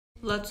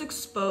Let's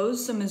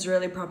expose some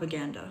Israeli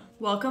propaganda.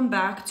 Welcome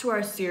back to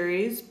our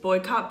series,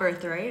 Boycott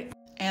Birthright,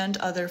 and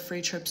other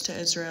free trips to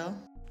Israel,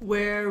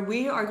 where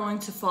we are going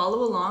to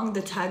follow along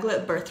the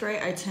taglit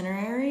birthright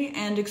itinerary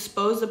and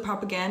expose the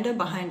propaganda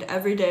behind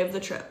every day of the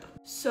trip.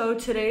 So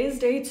today is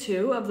day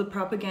 2 of the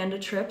propaganda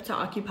trip to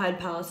occupied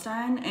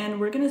Palestine,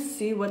 and we're gonna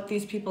see what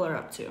these people are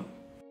up to.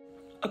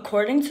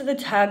 According to the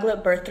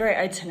taglit birthright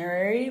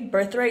itinerary,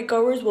 birthright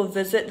goers will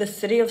visit the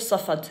city of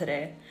Safad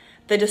today.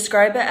 They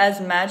describe it as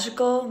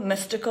magical,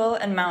 mystical,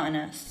 and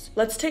mountainous.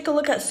 Let's take a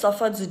look at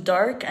Safad's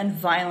dark and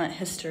violent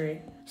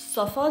history.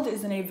 Safad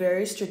is in a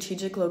very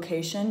strategic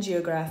location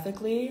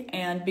geographically,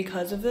 and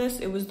because of this,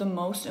 it was the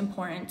most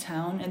important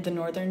town in the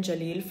northern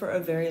Jalil for a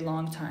very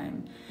long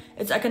time.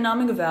 Its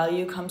economic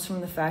value comes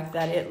from the fact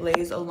that it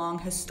lays along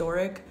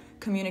historic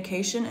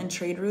communication and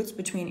trade routes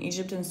between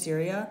Egypt and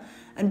Syria,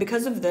 and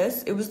because of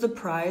this, it was the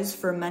prize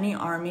for many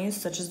armies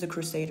such as the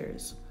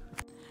Crusaders.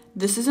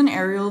 This is an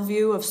aerial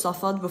view of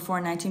Safad before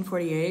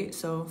 1948,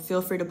 so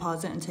feel free to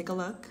pause it and take a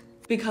look.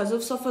 Because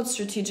of Safad's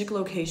strategic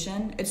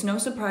location, it's no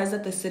surprise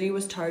that the city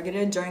was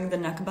targeted during the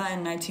Nakba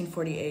in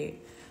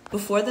 1948.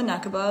 Before the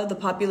Nakba, the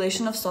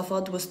population of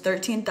Safad was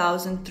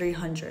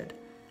 13,300.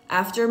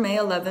 After May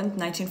 11,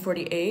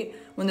 1948,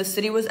 when the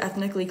city was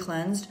ethnically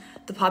cleansed,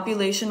 the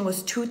population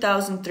was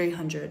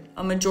 2,300,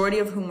 a majority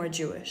of whom were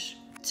Jewish.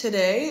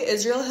 Today,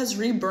 Israel has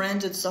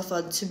rebranded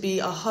Safad to be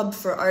a hub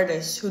for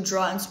artists who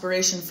draw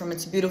inspiration from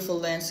its beautiful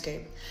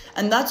landscape.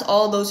 And that's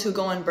all those who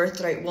go on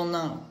Birthright will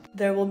know.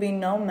 There will be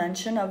no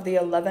mention of the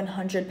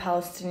 1,100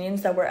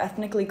 Palestinians that were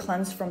ethnically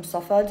cleansed from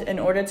Safad in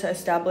order to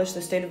establish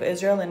the State of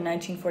Israel in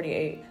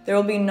 1948. There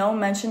will be no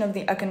mention of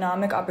the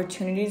economic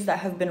opportunities that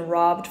have been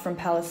robbed from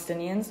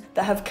Palestinians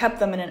that have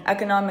kept them in an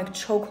economic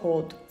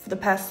chokehold for the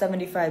past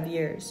 75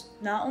 years.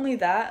 Not only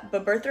that,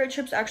 but birthright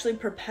trips actually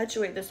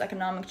perpetuate this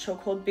economic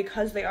chokehold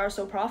because they are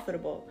so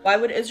profitable. Why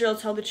would Israel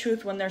tell the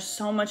truth when there's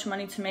so much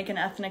money to make an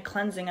ethnic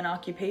cleansing and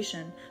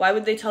occupation? Why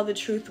would they tell the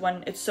truth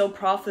when it's so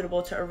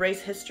profitable to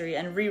erase history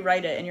and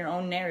rewrite it in your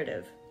own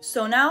narrative?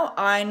 So now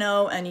I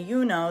know and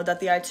you know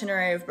that the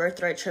itinerary of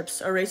birthright trips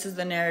erases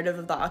the narrative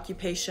of the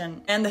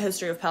occupation and the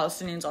history of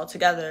Palestinians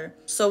altogether.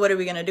 So what are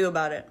we gonna do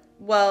about it?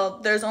 Well,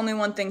 there's only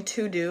one thing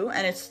to do,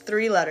 and it's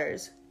 3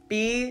 letters.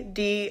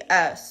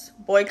 BDS,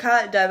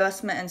 boycott,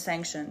 divestment, and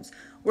sanctions.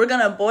 We're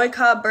gonna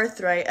boycott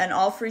birthright and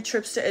all free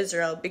trips to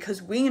Israel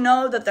because we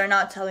know that they're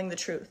not telling the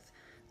truth.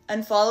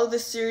 And follow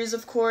this series,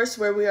 of course,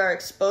 where we are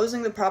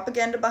exposing the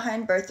propaganda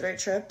behind birthright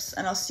trips,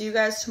 and I'll see you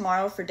guys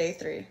tomorrow for day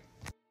 3.